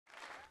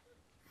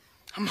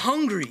I'm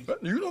hungry.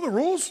 You know the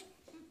rules.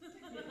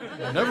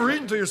 Never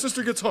eat until your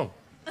sister gets home.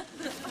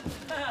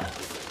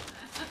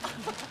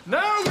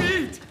 Now we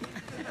eat!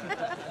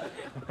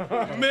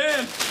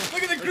 Man,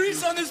 look at the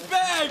grease on this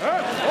bag!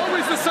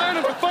 Always the sign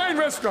of a fine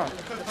restaurant.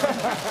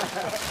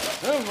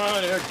 Come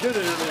on here, get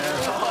it in there.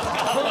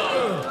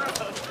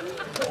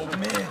 Oh,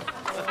 man.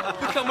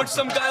 Look how much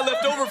some guy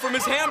left over from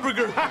his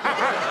hamburger.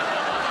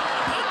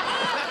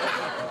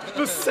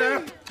 The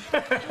sap.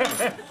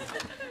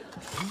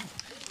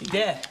 Hey,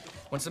 Dad,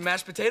 want some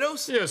mashed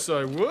potatoes? Yes,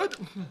 I would.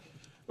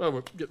 Well,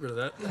 we'll get rid of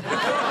that.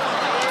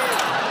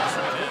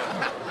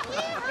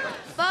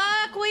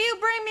 Buck, will you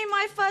bring me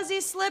my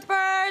fuzzy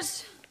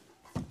slippers?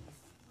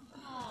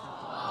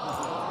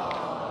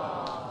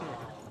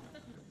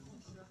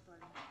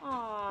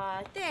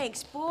 Aw,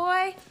 thanks,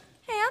 boy.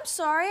 Hey, I'm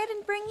sorry I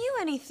didn't bring you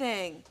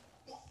anything.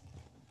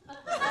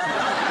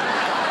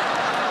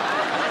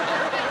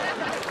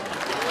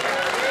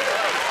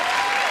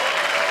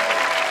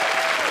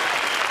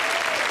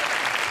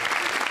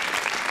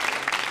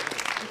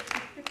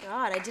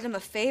 God, I did him a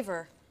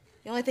favor.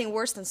 The only thing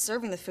worse than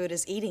serving the food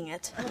is eating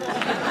it.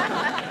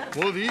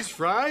 Well, these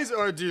fries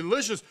are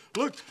delicious.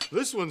 Look,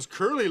 this one's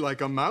curly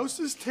like a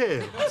mouse's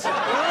tail.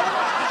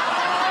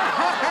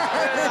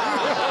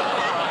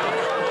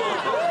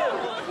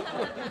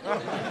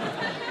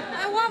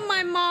 I want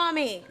my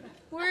mommy.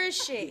 Where is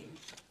she?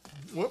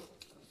 Well,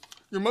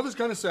 your mother's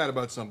kind of sad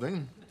about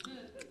something.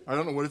 I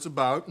don't know what it's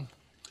about.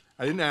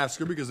 I didn't ask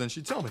her because then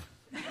she'd tell me.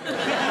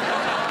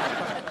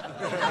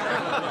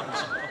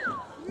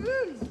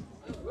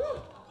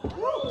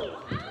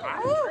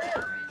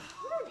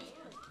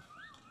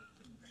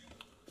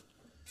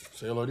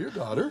 Say hello to your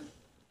daughter.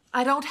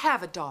 I don't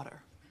have a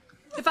daughter.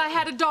 If I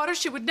had a daughter,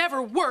 she would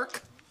never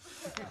work.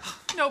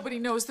 Nobody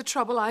knows the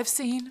trouble I've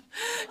seen.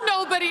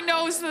 Nobody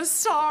knows the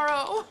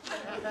sorrow.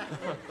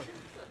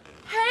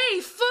 Hey,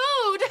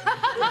 food!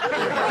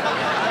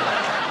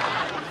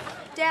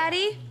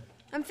 Daddy,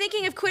 I'm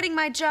thinking of quitting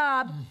my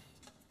job.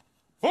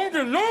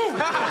 Pumpkin, no!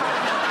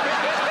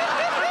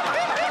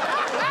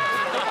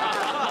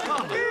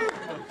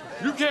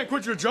 You can't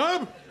quit your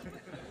job?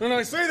 And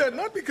I say that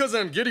not because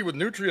I'm giddy with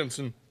nutrients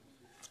and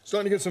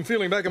starting to get some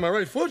feeling back in my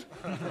right foot.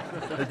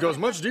 It goes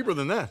much deeper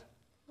than that.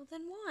 Well,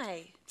 then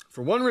why?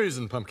 For one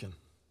reason, Pumpkin.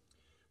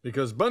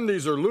 Because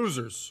Bundys are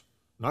losers,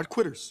 not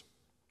quitters.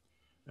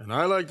 And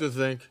I like to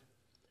think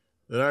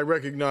that I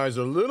recognize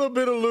a little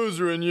bit of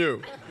loser in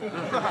you.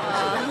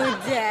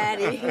 Oh,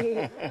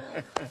 Daddy.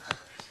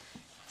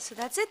 So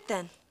that's it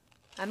then.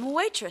 I'm a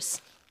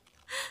waitress.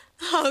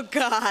 Oh,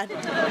 God.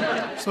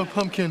 So,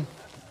 Pumpkin,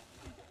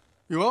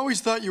 you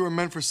always thought you were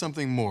meant for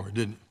something more,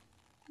 didn't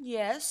you?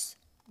 Yes.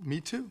 Me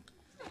too.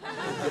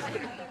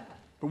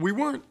 But we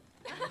weren't.